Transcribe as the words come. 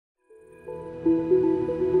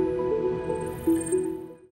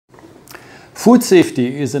Food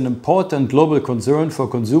safety is an important global concern for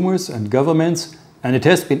consumers and governments, and it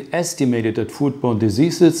has been estimated that foodborne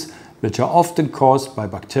diseases, which are often caused by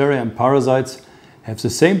bacteria and parasites, have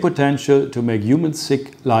the same potential to make humans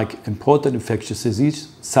sick like important infectious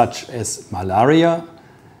diseases such as malaria,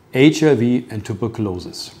 HIV and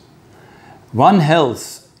tuberculosis. One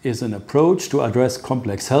Health is an approach to address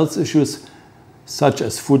complex health issues such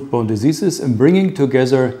as foodborne diseases and bringing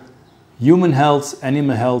together human health,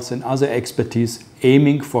 animal health and other expertise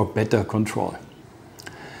aiming for better control.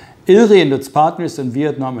 ILRI and its partners in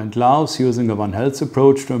Vietnam and Laos using a One Health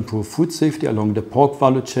approach to improve food safety along the pork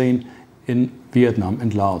value chain in Vietnam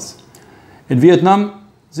and Laos. In Vietnam,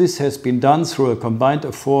 this has been done through a combined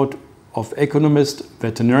effort of economists,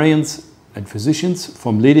 veterinarians and physicians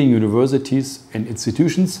from leading universities and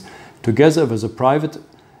institutions together with the private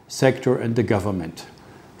sector and the government.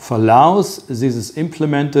 For Laos, this is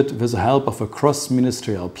implemented with the help of a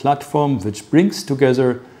cross-ministerial platform which brings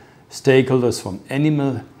together stakeholders from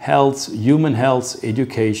animal health, human health,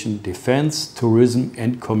 education, defense, tourism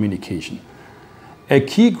and communication. A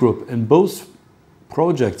key group in both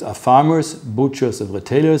projects are farmers, butchers and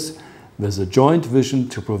retailers with a joint vision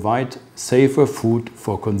to provide safer food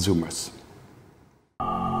for consumers.